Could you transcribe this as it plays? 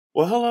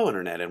Well, hello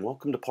Internet, and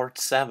welcome to part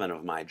 7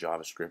 of my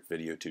JavaScript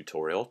video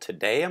tutorial.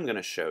 Today I'm going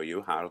to show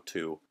you how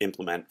to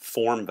implement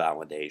form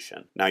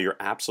validation. Now you're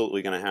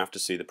absolutely going to have to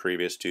see the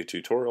previous 2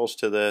 tutorials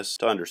to this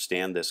to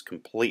understand this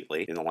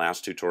completely. In the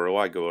last tutorial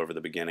I go over the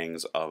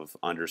beginnings of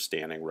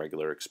understanding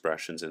regular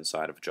expressions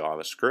inside of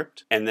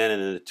JavaScript, and then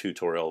in the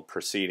tutorial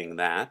preceding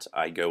that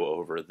I go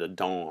over the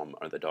DOM,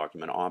 or the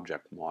document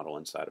object model,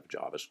 inside of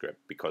JavaScript,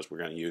 because we're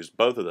going to use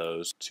both of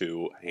those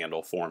to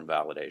handle form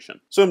validation.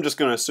 So I'm just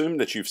going to assume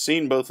that you've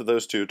seen both of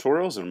those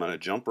tutorials, and I'm going to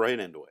jump right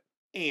into it.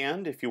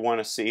 And if you want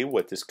to see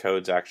what this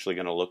code's actually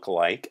going to look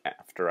like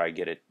after I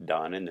get it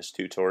done in this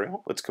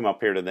tutorial, let's come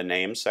up here to the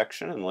name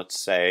section, and let's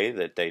say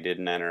that they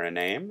didn't enter a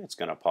name. It's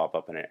going to pop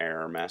up an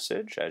error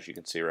message, as you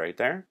can see right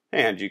there.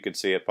 And you can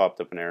see it popped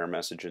up an error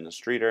message in the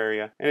street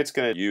area, and it's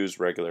going to use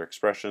regular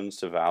expressions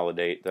to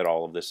validate that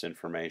all of this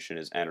information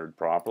is entered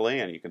properly.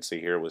 And you can see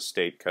here with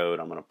state code,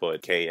 I'm going to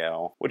put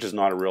KL, which is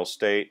not a real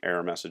state.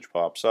 Error message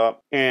pops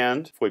up,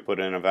 and if we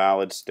put in a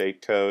valid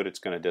state code, it's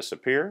going to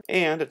disappear,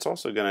 and it's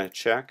also going to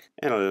check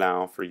and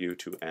allow for you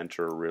to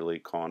enter really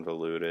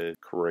convoluted,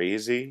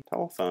 crazy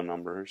telephone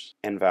numbers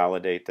and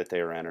validate that they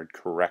are entered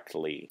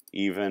correctly,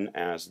 even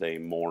as they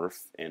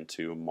morph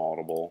into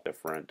multiple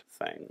different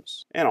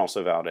things, and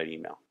also validate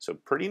email. So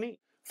pretty neat.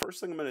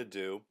 First thing I'm going to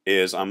do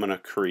is I'm going to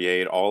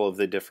create all of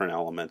the different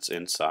elements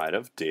inside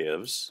of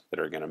divs that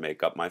are going to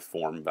make up my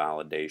form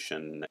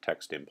validation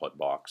text input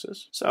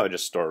boxes. So I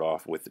just start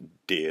off with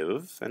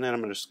div, and then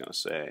I'm just going to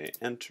say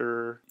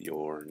enter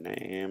your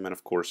name, and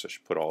of course I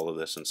should put all of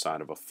this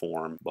inside of a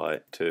form,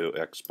 but to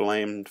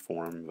explain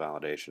form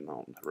validation I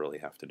don't really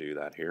have to do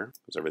that here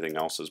because everything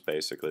else is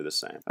basically the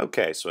same.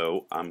 Okay,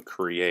 so I'm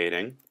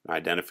creating an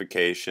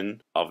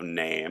identification of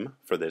name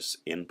for this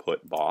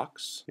input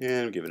box,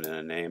 and I'm giving it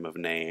a name of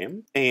name.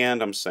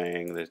 And I'm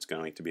saying that it's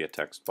going to be a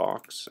text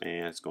box,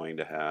 and it's going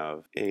to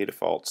have a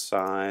default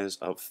size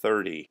of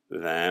 30.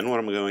 Then what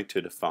I'm going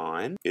to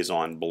define is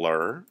on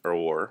blur,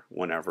 or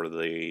whenever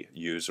the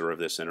user of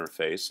this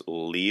interface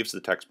leaves the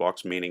text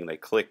box, meaning they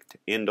clicked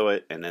into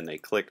it and then they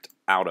clicked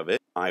out of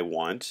it, I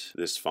want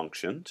this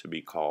function to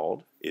be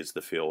called is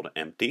the field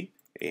empty.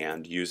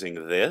 And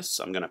using this,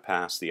 I'm going to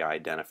pass the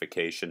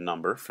identification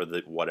number for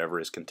whatever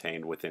is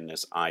contained within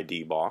this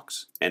ID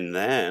box. And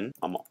then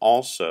I'm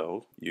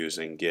also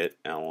using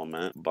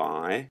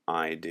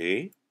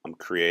getElementById. I'm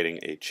creating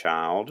a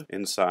child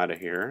inside of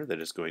here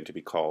that is going to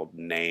be called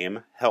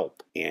name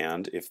help.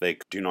 And if they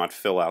do not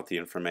fill out the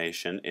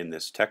information in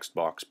this text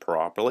box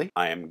properly,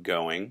 I am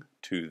going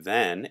to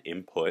then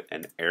input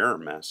an error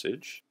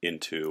message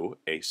into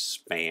a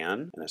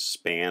span. And a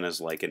span is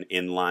like an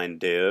inline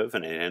div,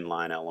 and an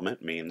inline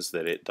element means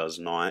that it does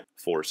not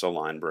force a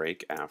line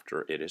break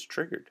after it is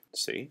triggered.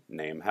 See,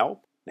 name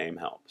help. Name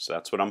help. So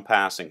that's what I'm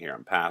passing here.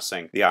 I'm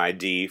passing the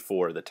ID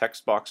for the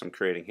text box I'm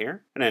creating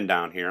here, and then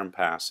down here I'm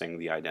passing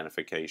the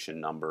identification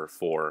number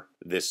for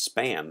this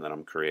span that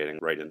I'm creating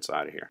right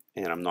inside of here.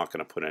 And I'm not going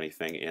to put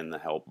anything in the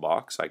help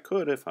box. I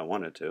could if I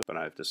wanted to, but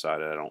I've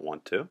decided I don't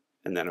want to.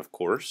 And then of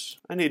course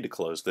I need to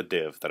close the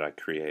div that I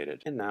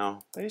created. And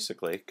now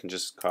basically I can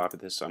just copy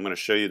this. I'm going to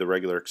show you the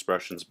regular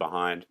expressions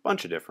behind a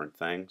bunch of different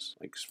things,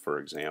 like for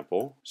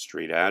example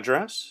street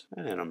address,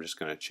 and then I'm just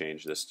going to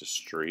change this to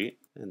street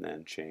and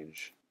then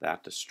change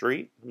that to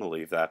street. I'm going to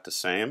leave that the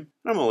same, and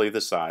I'm going to leave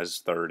the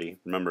size 30.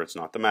 Remember, it's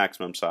not the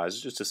maximum size,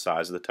 it's just the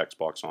size of the text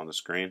box on the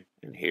screen.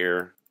 And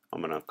here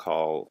I'm going to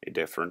call a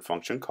different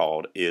function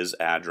called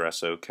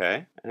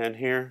isAddressOK, and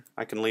here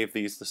I can leave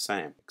these the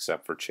same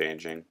except for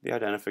changing the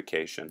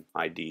identification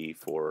ID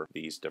for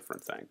these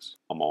different things.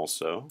 I'm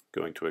also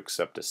going to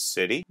accept a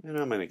city, and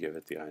I'm going to give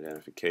it the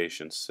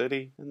identification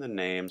city and the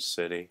name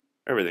city.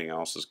 Everything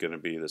else is going to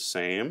be the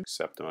same,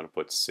 except I'm going to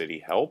put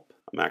city help.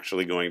 I'm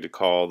actually going to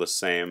call the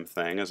same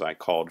thing as I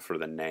called for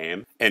the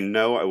name. And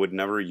no, I would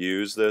never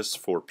use this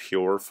for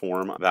pure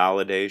form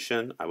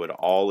validation. I would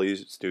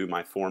always do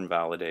my form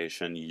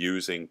validation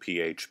using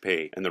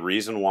PHP. And the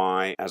reason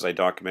why, as I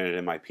documented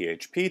in my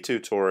PHP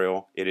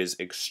tutorial, it is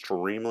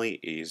extremely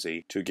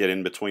easy to get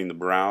in between the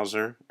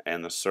browser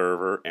and the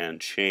server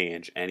and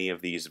change any of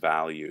these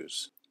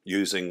values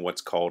using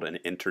what's called an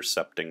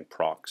intercepting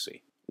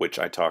proxy, which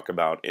I talk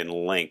about in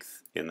length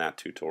in that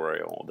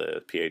tutorial,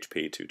 the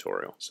PHP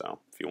tutorial. So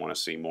if you want to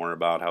see more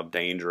about how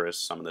dangerous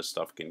some of this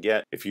stuff can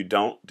get, if you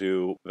don't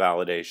do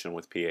validation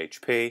with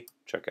PHP,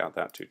 check out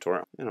that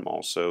tutorial. And I'm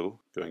also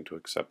going to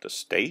accept a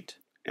state.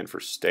 And for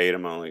state,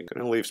 I'm only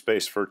going to leave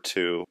space for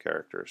 2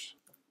 characters.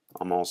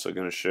 I'm also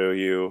going to show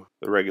you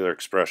the regular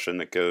expression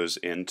that goes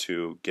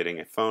into getting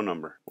a phone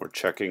number, or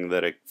checking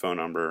that a phone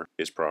number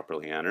is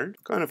properly entered.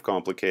 Kind of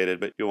complicated,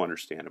 but you'll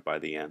understand it by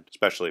the end,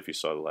 especially if you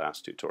saw the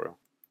last tutorial.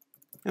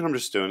 And I'm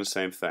just doing the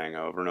same thing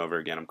over and over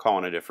again. I'm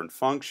calling a different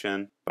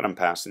function, but I'm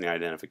passing the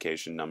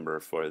identification number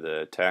for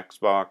the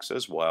text box,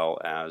 as well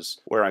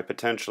as where I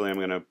potentially am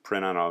going to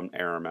print out an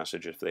error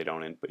message if they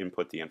don't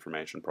input the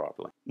information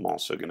properly. I'm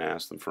also going to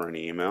ask them for an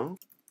email.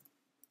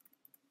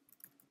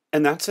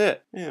 And that's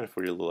it. And if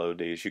we load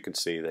these, you can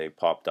see they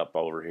popped up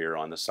over here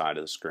on the side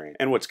of the screen.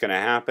 And what's going to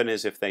happen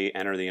is if they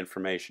enter the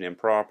information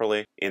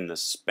improperly in the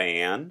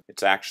span,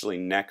 it's actually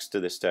next to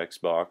this text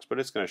box, but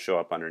it's going to show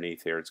up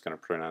underneath here. It's going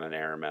to print out an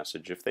error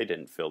message if they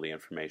didn't fill the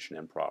information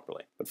in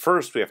properly. But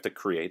first, we have to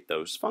create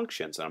those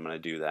functions. And I'm going to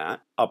do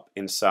that up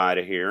inside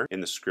of here in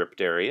the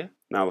script area.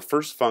 Now, the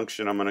first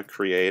function I'm going to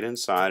create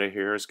inside of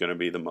here is going to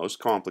be the most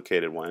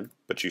complicated one,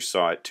 but you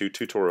saw it 2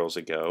 tutorials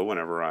ago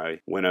whenever I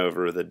went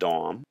over the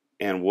DOM.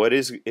 And what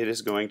it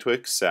is going to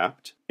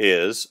accept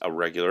is a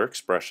regular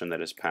expression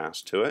that is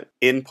passed to it.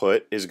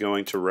 Input is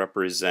going to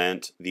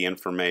represent the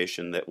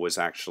information that was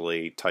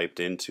actually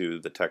typed into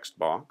the text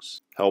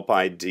box. Help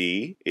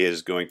ID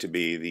is going to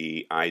be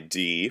the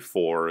ID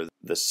for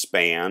the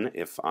span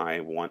if I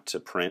want to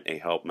print a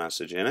help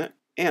message in it.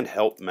 And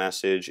help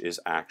message is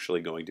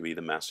actually going to be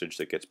the message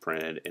that gets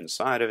printed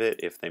inside of it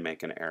if they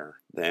make an error.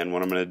 Then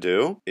what I'm going to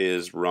do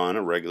is run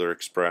a regular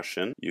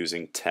expression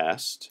using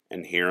test.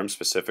 And here I'm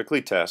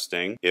specifically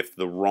testing if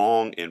the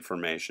wrong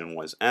information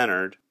was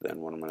entered. Then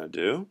what I'm going to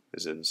do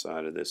is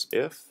inside of this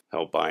if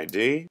help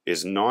ID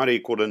is not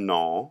equal to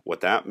null.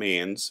 What that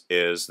means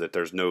is that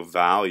there's no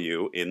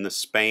value in the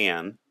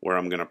span where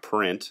I'm going to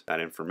print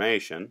that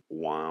information.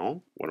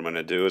 Wow. What I'm going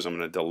to do is I'm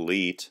going to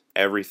delete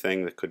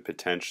everything that could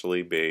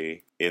potentially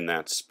be in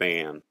that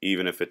span,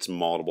 even if it's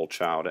multiple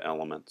child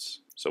elements.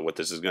 So what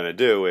this is going to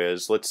do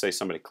is, let's say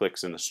somebody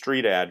clicks in the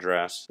street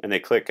address and they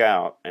click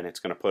out, and it's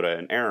going to put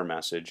an error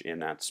message in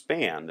that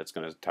span that's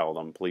going to tell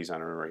them, please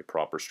enter a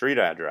proper street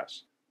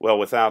address. Well,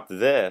 without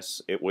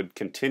this, it would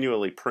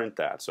continually print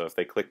that. So if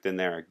they clicked in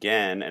there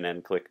again and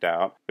then clicked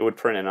out, it would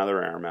print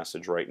another error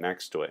message right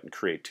next to it and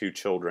create 2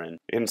 children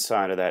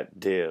inside of that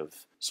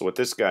div. So what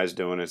this guy's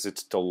doing is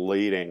it's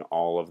deleting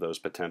all of those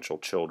potential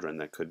children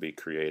that could be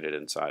created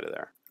inside of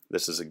there.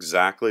 This is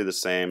exactly the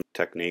same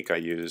technique I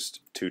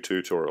used 2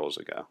 tutorials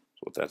ago.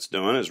 So what that's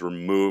doing is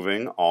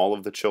removing all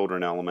of the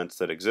children elements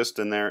that exist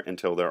in there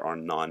until there are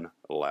none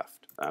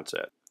left. That's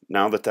it.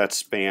 Now that that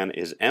span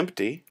is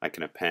empty, I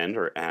can append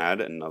or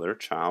add another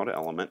child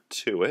element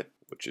to it,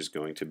 which is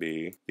going to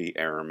be the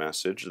error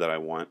message that I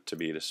want to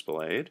be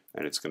displayed.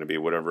 And it's going to be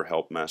whatever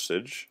help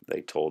message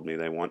they told me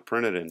they want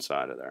printed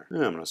inside of there.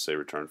 And I'm going to say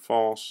return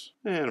false,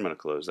 and I'm going to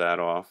close that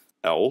off.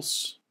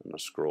 Else, I'm going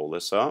to scroll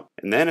this up.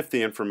 And then if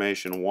the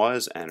information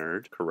was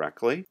entered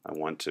correctly, I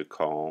want to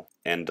call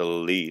and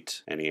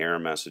delete any error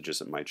messages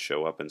that might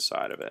show up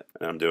inside of it.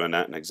 And I'm doing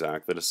that in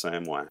exactly the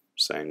same way.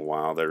 Saying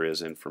while there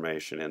is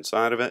information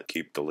inside of it,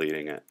 keep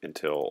deleting it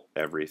until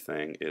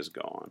everything is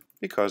gone,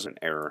 because an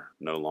error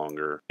no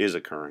longer is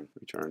occurring.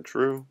 Return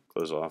true,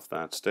 close off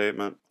that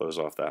statement, close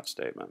off that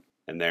statement.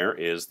 And there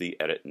is the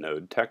edit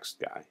node text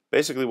guy.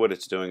 Basically what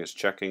it's doing is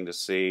checking to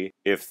see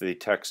if the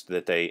text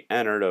that they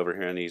entered over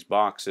here in these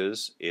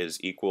boxes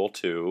is equal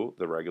to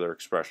the regular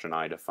expression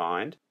I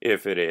defined.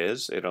 If it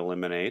is, it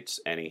eliminates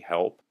any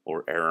help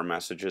or error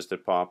messages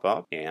that pop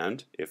up.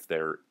 And if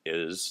there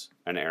is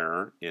an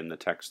error in the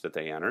text that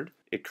they entered,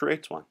 it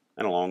creates one.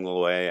 And along the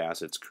way,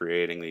 as it's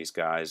creating these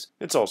guys,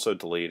 it's also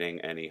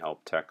deleting any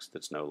help text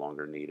that's no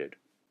longer needed.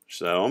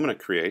 So I'm going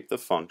to create the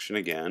function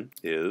again,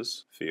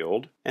 is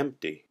field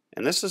empty.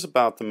 And this is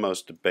about the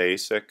most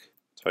basic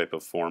type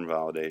of form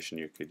validation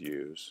you could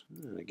use.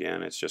 And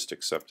again, it's just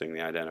accepting the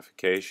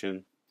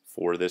identification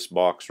for this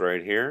box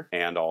right here,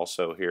 and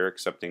also here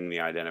accepting the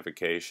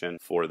identification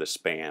for the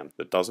span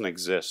that doesn't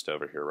exist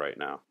over here right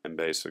now. And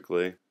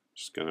basically,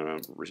 just going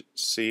to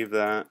receive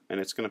that, and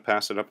it's going to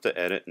pass it up to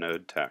edit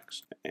node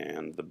text.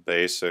 And the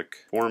basic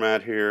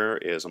format here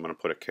is I'm going to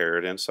put a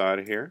caret inside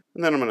of here,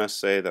 and then I'm going to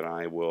say that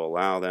I will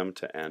allow them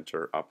to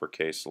enter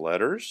uppercase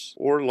letters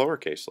or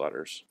lowercase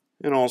letters.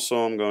 And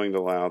also I'm going to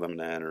allow them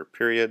to enter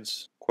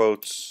periods,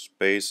 quotes,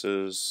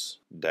 spaces,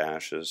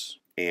 dashes,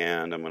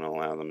 and I'm going to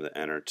allow them to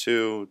enter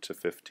 2 to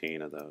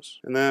 15 of those.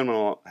 And then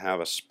we'll have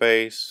a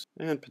space,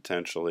 and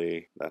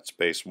potentially that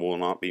space will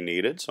not be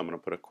needed, so I'm going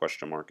to put a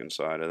question mark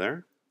inside of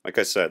there. Like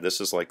I said,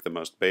 this is like the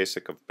most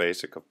basic of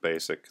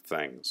basic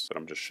things, but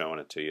I'm just showing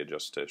it to you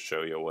just to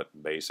show you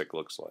what basic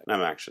looks like. And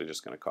I'm actually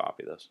just going to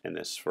copy this. And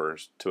this,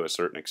 first, to a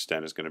certain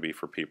extent, is going to be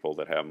for people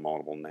that have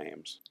multiple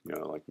names. You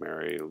know, like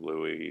Mary,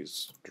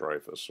 Louise,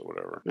 Dreyfus, or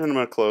whatever. And I'm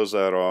going to close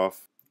that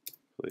off.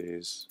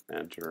 Please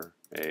enter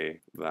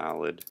a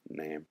valid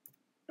name.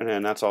 And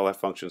then that's all that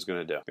function is going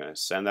to do. It's going to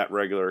send that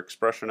regular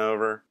expression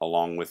over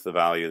along with the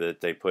value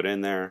that they put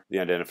in there, the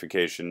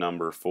identification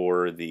number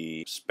for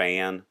the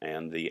span,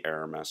 and the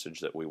error message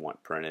that we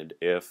want printed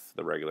if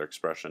the regular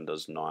expression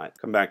does not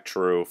come back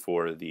true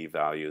for the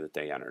value that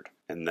they entered.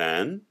 And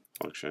then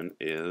function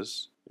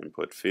is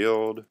input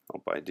field,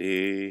 help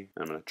ID.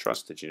 I'm going to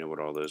trust that you know what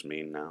all those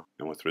mean now.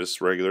 And with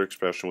this regular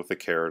expression with the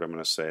caret, I'm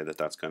going to say that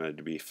that's going to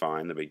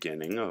define the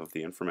beginning of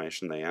the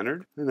information they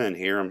entered. And then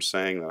here I'm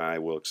saying that I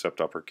will accept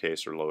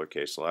uppercase or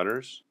lowercase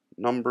letters,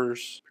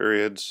 numbers,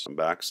 periods, I'm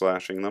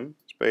backslashing them,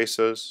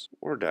 spaces,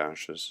 or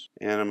dashes.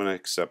 And I'm going to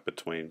accept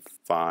between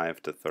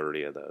 5 to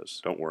 30 of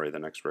those. Don't worry, the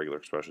next regular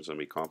expression is going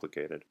to be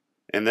complicated.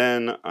 And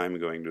then I'm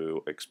going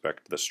to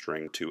expect the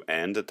string to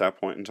end at that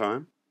point in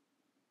time.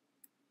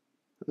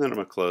 And then I'm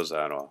going to close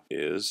that off.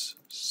 Is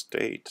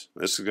state.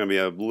 This is going to be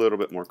a little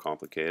bit more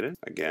complicated.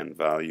 Again,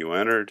 value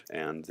entered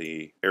and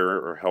the error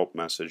or help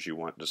message you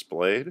want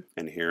displayed.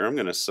 And here I'm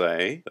going to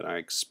say that I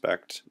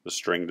expect the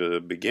string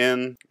to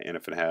begin, and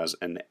if it has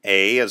an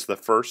A as the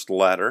first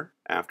letter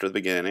after the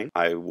beginning,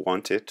 I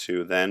want it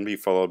to then be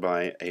followed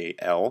by a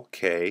L,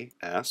 K,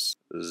 S,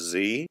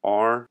 Z,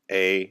 R,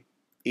 A,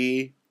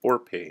 E, or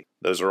P.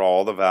 Those are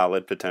all the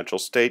valid potential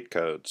state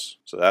codes.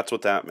 So that's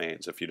what that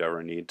means if you'd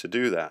ever need to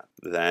do that.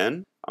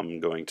 Then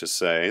I'm going to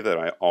say that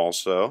I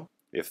also,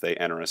 if they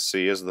enter a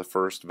C as the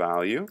first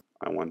value,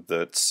 I want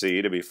that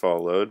C to be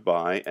followed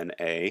by an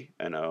A,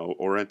 an O,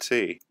 or a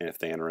T. And if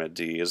they enter a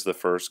D as the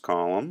first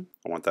column,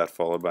 I want that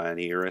followed by an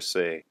E or a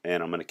C.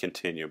 And I'm going to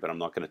continue, but I'm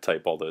not going to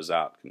type all those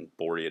out. I can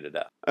bore you to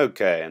death.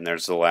 Okay, and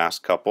there's the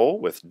last couple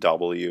with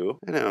W.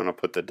 And I'm going to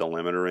put the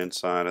delimiter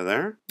inside of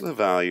there, the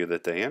value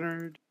that they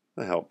entered,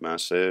 the help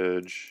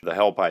message. The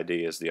help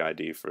ID is the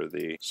ID for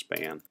the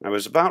span. I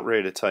was about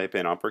ready to type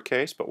in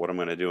uppercase, but what I'm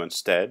going to do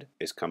instead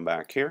is come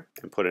back here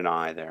and put an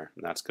I there.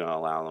 And that's going to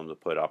allow them to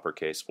put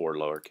uppercase or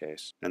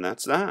lowercase. And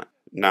that's that.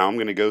 Now I'm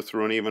going to go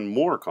through an even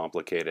more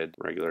complicated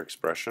regular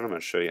expression. I'm going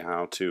to show you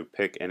how to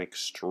pick an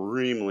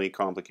extremely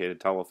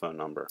complicated telephone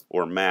number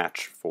or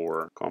match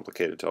for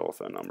complicated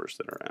telephone numbers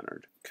that are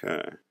entered.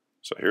 Okay.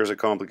 So here's a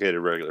complicated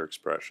regular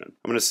expression.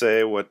 I'm going to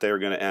say what they're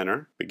going to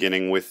enter,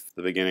 beginning with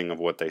the beginning of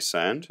what they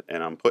send,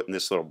 and I'm putting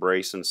this little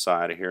brace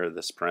inside of here,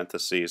 this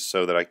parentheses,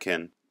 so that I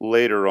can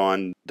later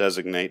on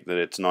designate that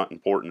it's not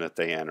important that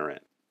they enter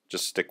it.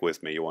 Just stick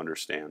with me, you'll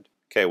understand.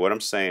 Okay, what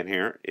I'm saying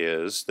here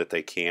is that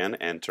they can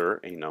enter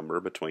a number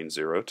between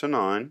 0 to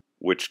 9,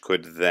 which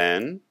could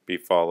then be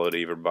followed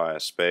either by a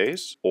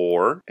space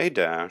or a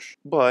dash,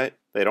 but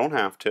they don't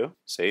have to.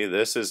 See,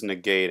 this is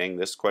negating,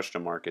 this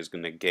question mark is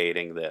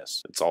negating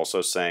this. It's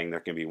also saying there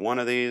can be one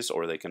of these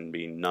or they can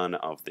be none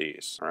of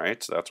these.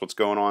 Alright, so that's what's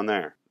going on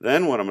there.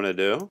 Then what I'm going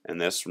to do, and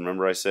this,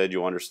 remember I said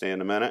you'll understand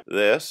in a minute,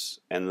 this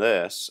and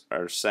this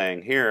are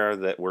saying here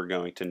that we're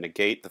going to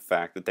negate the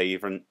fact that they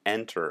even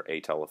enter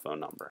a telephone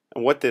number.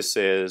 And what this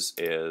is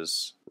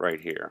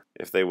right here.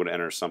 If they would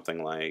enter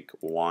something like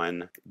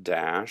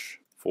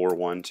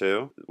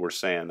 1-412, we're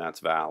saying that's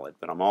valid.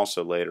 But I'm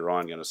also later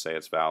on going to say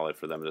it's valid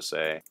for them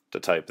to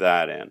type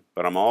that in.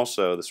 But I'm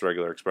also, this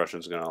regular expression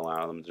is going to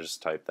allow them to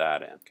just type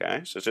that in.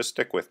 Okay, so just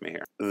stick with me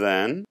here.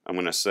 Then I'm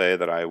going to say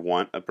that I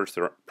want a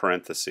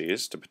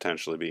parentheses to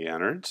potentially be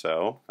entered.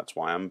 So that's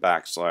why I'm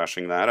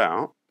backslashing that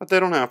out. But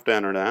they don't have to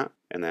enter that.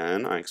 And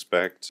then I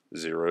expect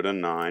 0 to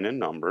 9 in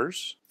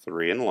numbers,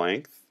 3 in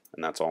length.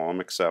 And that's all I'm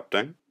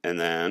accepting. And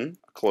then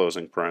a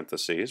closing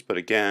parentheses, but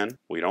again,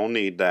 we don't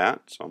need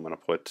that, so I'm going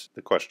to put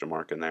the question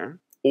mark in there.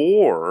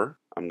 Or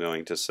I'm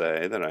going to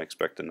say that I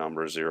expect a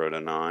number 0 to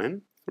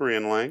 9, 3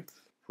 in length,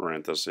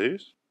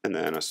 parentheses, and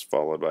then it's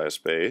followed by a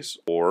space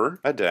or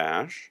a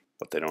dash,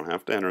 but they don't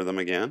have to enter them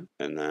again,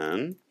 and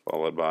then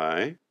followed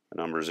by a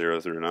number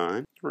 0 through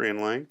 9, 3 in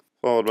length,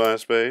 followed by a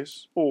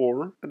space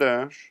or a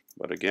dash,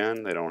 but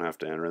again, they don't have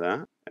to enter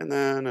that. And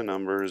then a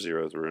number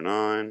 0 through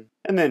 9.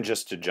 And then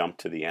just to jump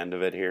to the end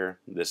of it here,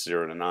 this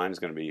 0 to 9 is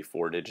going to be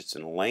 4 digits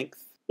in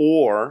length.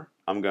 Or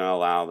I'm going to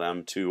allow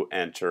them to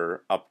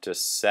enter up to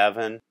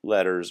 7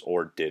 letters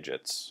or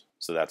digits.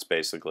 So that's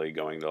basically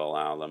going to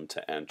allow them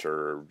to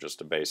enter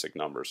just a basic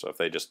number. So if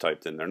they just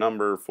typed in their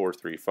number, 4,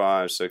 3,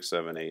 5, 6,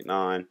 7, 8,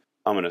 9,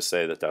 I'm going to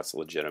say that that's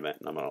legitimate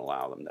and I'm going to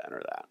allow them to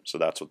enter that. So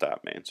that's what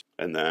that means.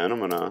 And then I'm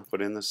going to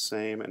put in the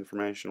same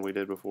information we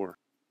did before.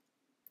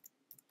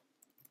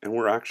 And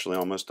we're actually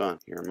almost done.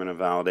 Here I'm going to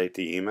validate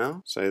the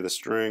email. Say the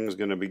string is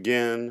going to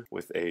begin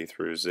with A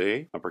through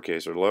Z,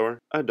 uppercase or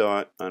lower, a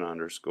dot, an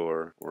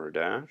underscore, or a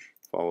dash,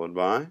 followed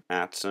by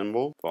 @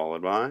 symbol,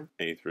 followed by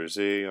A through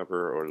Z,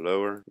 upper or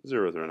lower,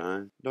 0 through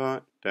 9,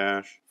 dot,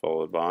 dash,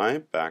 followed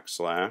by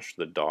backslash,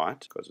 the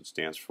dot, because it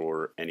stands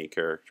for any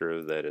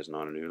character that is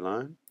not a new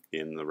line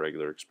in the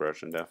regular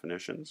expression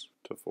definitions,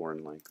 to 4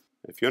 in length.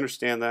 If you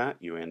understand that,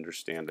 you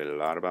understand a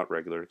lot about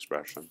regular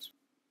expressions.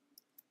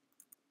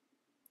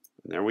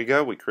 And there we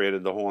go, we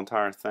created the whole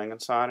entire thing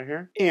inside of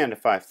here. And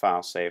if I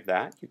file save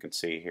that, you can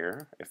see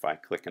here, if I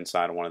click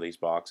inside of one of these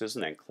boxes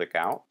and then click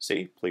out,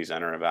 see, please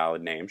enter a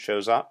valid name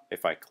shows up.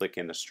 If I click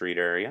in the street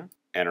area,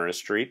 enter a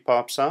street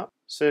pops up,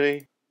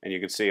 city, and you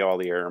can see all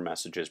the error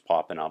messages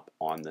popping up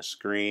on the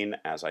screen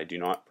as I do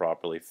not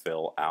properly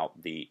fill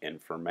out the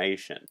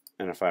information.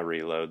 And if I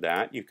reload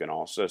that, you can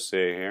also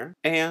see here.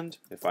 And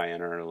if I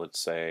enter,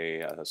 let's say,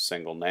 a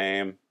single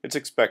name, it's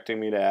expecting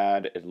me to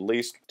add at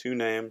least 2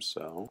 names,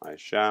 so I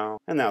shall.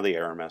 And now the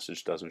error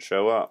message doesn't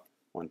show up.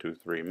 1, 2,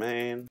 3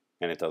 main.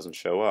 And it doesn't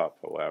show up.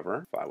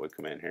 However, if I would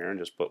come in here and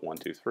just put 1,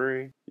 2,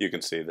 3, you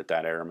can see that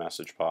that error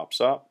message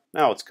pops up.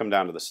 Now let's come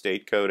down to the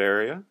state code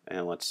area,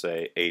 and let's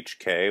say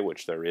HK,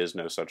 which there is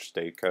no such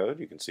state code.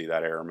 You can see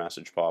that error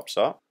message pops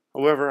up.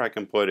 However, I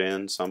can put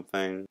in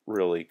something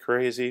really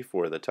crazy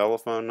for the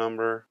telephone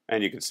number,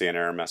 and you can see an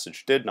error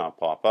message did not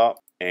pop up.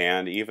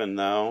 And even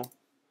though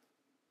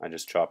I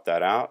just chopped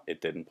that out.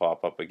 It didn't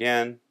pop up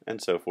again,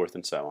 and so forth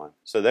and so on.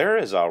 So there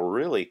is a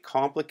really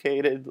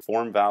complicated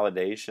form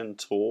validation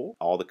tool.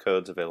 All the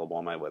code's available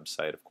on my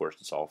website. Of course,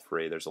 it's all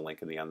free. There's a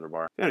link in the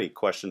underbar. If you have any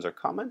questions or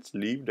comments,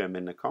 leave them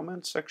in the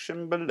comments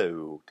section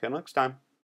below. Till next time.